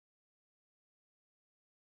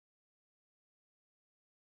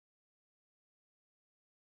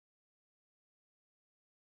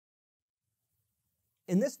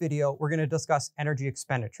In this video, we're going to discuss energy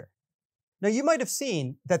expenditure. Now, you might have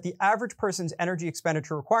seen that the average person's energy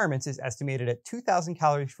expenditure requirements is estimated at 2,000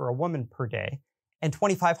 calories for a woman per day and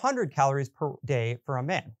 2,500 calories per day for a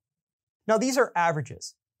man. Now, these are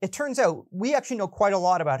averages. It turns out we actually know quite a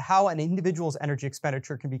lot about how an individual's energy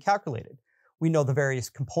expenditure can be calculated. We know the various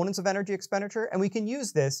components of energy expenditure, and we can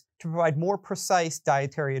use this to provide more precise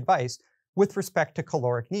dietary advice with respect to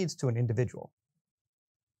caloric needs to an individual.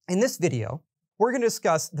 In this video, we're going to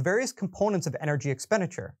discuss the various components of energy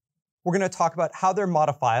expenditure. We're going to talk about how they're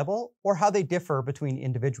modifiable or how they differ between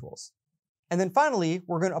individuals. And then finally,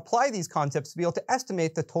 we're going to apply these concepts to be able to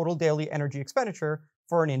estimate the total daily energy expenditure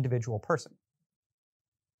for an individual person.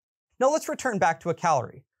 Now let's return back to a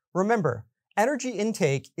calorie. Remember, energy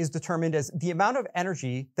intake is determined as the amount of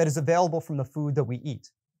energy that is available from the food that we eat.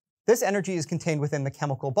 This energy is contained within the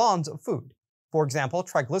chemical bonds of food. For example,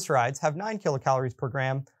 triglycerides have 9 kilocalories per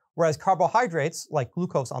gram, whereas carbohydrates, like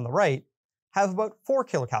glucose on the right, have about 4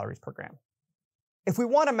 kilocalories per gram. If we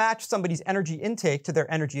want to match somebody's energy intake to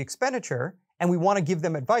their energy expenditure, and we want to give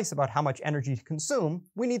them advice about how much energy to consume,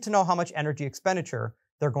 we need to know how much energy expenditure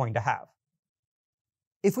they're going to have.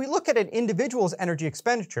 If we look at an individual's energy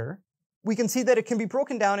expenditure, we can see that it can be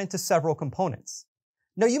broken down into several components.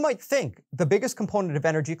 Now, you might think the biggest component of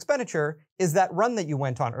energy expenditure is that run that you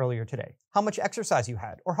went on earlier today, how much exercise you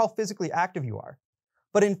had, or how physically active you are.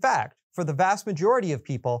 But in fact, for the vast majority of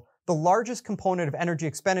people, the largest component of energy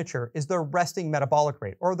expenditure is their resting metabolic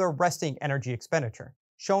rate, or their resting energy expenditure,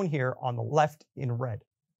 shown here on the left in red.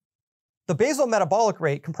 The basal metabolic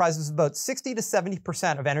rate comprises about 60 to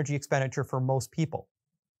 70% of energy expenditure for most people.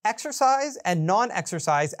 Exercise and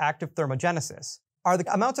non-exercise active thermogenesis are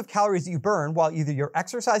the amounts of calories that you burn while either you're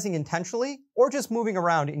exercising intentionally or just moving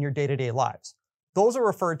around in your day-to-day lives. Those are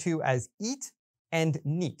referred to as EAT and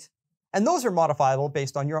NEAT. And those are modifiable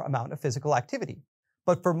based on your amount of physical activity.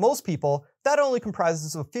 But for most people, that only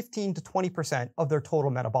comprises of 15 to 20% of their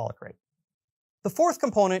total metabolic rate. The fourth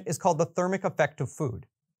component is called the thermic effect of food.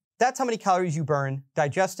 That's how many calories you burn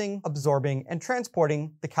digesting, absorbing, and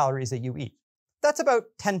transporting the calories that you eat. That's about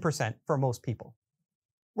 10% for most people.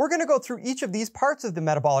 We're going to go through each of these parts of the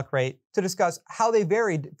metabolic rate to discuss how they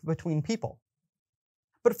varied between people.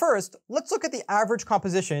 But first, let's look at the average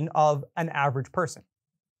composition of an average person.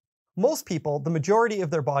 Most people, the majority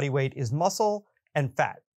of their body weight is muscle and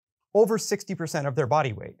fat, over 60% of their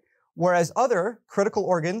body weight, whereas other critical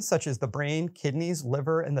organs such as the brain, kidneys,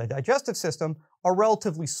 liver, and the digestive system are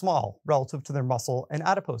relatively small relative to their muscle and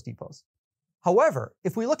adipose depots. However,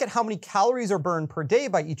 if we look at how many calories are burned per day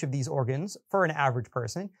by each of these organs for an average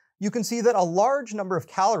person, you can see that a large number of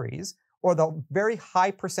calories, or the very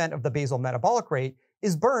high percent of the basal metabolic rate,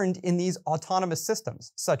 is burned in these autonomous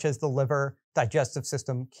systems, such as the liver, digestive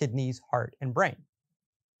system, kidneys, heart, and brain.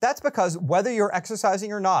 That's because whether you're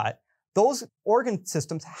exercising or not, those organ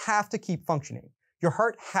systems have to keep functioning. Your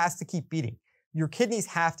heart has to keep beating. Your kidneys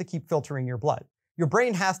have to keep filtering your blood. Your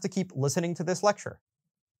brain has to keep listening to this lecture.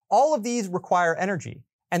 All of these require energy,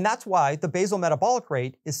 and that's why the basal metabolic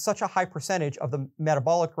rate is such a high percentage of the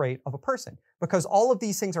metabolic rate of a person, because all of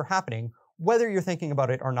these things are happening whether you're thinking about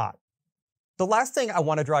it or not. The last thing I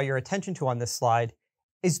want to draw your attention to on this slide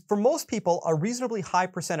is for most people, a reasonably high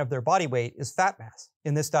percent of their body weight is fat mass,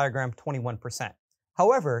 in this diagram 21%.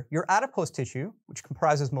 However, your adipose tissue, which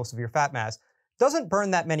comprises most of your fat mass, doesn't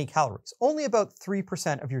burn that many calories, only about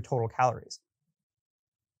 3% of your total calories.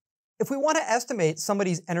 If we want to estimate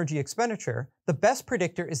somebody's energy expenditure, the best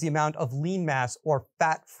predictor is the amount of lean mass or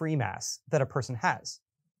fat-free mass that a person has.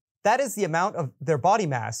 That is the amount of their body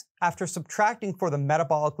mass after subtracting for the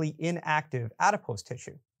metabolically inactive adipose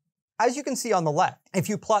tissue. As you can see on the left, if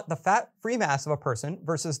you plot the fat-free mass of a person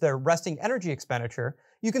versus their resting energy expenditure,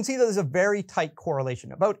 you can see that there's a very tight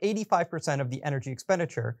correlation. About 85% of the energy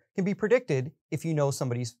expenditure can be predicted if you know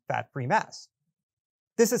somebody's fat-free mass.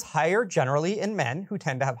 This is higher generally in men, who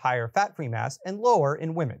tend to have higher fat-free mass, and lower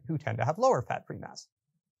in women, who tend to have lower fat-free mass.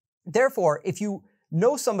 Therefore, if you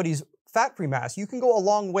know somebody's fat-free mass, you can go a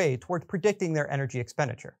long way towards predicting their energy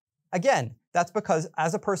expenditure. Again, that's because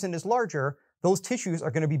as a person is larger, those tissues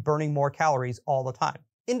are going to be burning more calories all the time,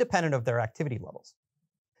 independent of their activity levels.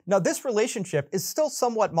 Now, this relationship is still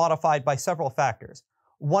somewhat modified by several factors,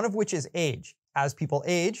 one of which is age. As people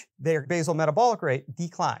age, their basal metabolic rate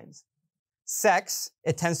declines. Sex,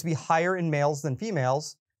 it tends to be higher in males than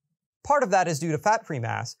females. Part of that is due to fat-free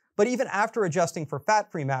mass, but even after adjusting for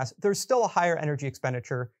fat-free mass, there's still a higher energy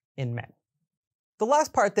expenditure in men. The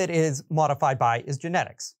last part that is modified by is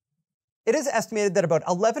genetics. It is estimated that about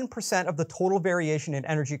 11% of the total variation in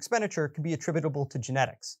energy expenditure can be attributable to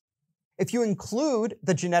genetics. If you include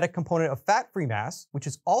the genetic component of fat-free mass, which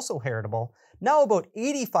is also heritable, now about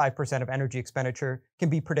 85% of energy expenditure can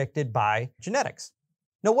be predicted by genetics.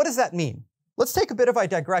 Now, what does that mean? Let's take a bit of a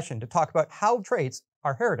digression to talk about how traits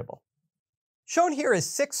are heritable. Shown here is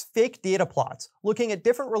 6 fake data plots looking at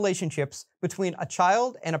different relationships between a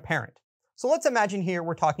child and a parent. So let's imagine here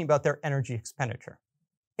we're talking about their energy expenditure.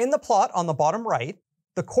 In the plot on the bottom right,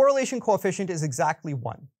 the correlation coefficient is exactly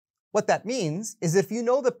 1. What that means is if you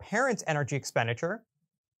know the parent's energy expenditure,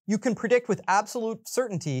 you can predict with absolute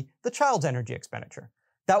certainty the child's energy expenditure.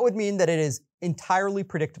 That would mean that it is entirely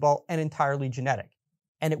predictable and entirely genetic,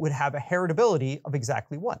 and it would have a heritability of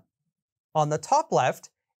exactly 1. On the top left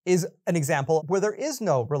is an example where there is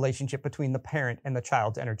no relationship between the parent and the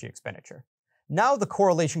child's energy expenditure. Now the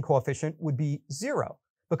correlation coefficient would be 0,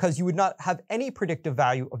 because you would not have any predictive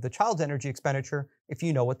value of the child's energy expenditure if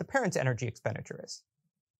you know what the parent's energy expenditure is.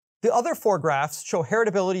 The other 4 graphs show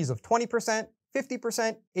heritabilities of 20%,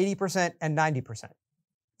 50%, 80%, and 90%.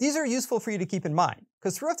 These are useful for you to keep in mind,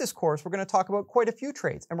 because throughout this course, we're going to talk about quite a few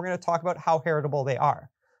traits, and we're going to talk about how heritable they are.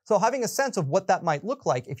 So having a sense of what that might look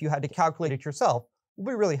like if you had to calculate it yourself will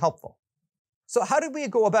be really helpful. So how did we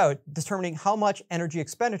go about determining how much energy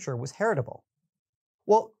expenditure was heritable?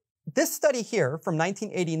 Well, this study here from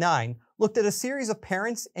 1989 looked at a series of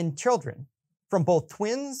parents and children from both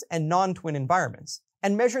twins and non-twin environments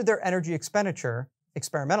and measured their energy expenditure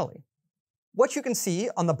experimentally. What you can see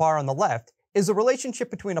on the bar on the left is the relationship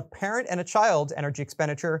between a parent and a child's energy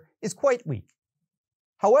expenditure is quite weak.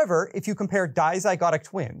 However, if you compare dizygotic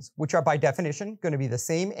twins, which are by definition going to be the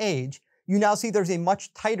same age, you now see there's a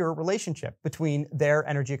much tighter relationship between their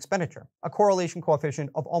energy expenditure, a correlation coefficient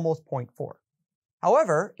of almost 0.4.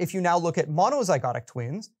 However, if you now look at monozygotic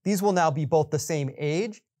twins, these will now be both the same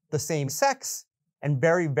age, the same sex, and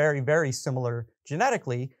very, very, very similar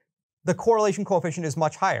genetically. The correlation coefficient is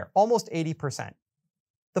much higher, almost 80%.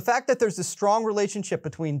 The fact that there's a strong relationship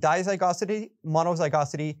between dizygosity,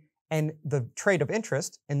 monozygosity, and the trait of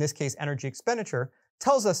interest, in this case energy expenditure,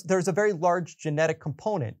 tells us there's a very large genetic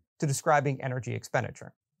component to describing energy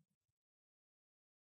expenditure.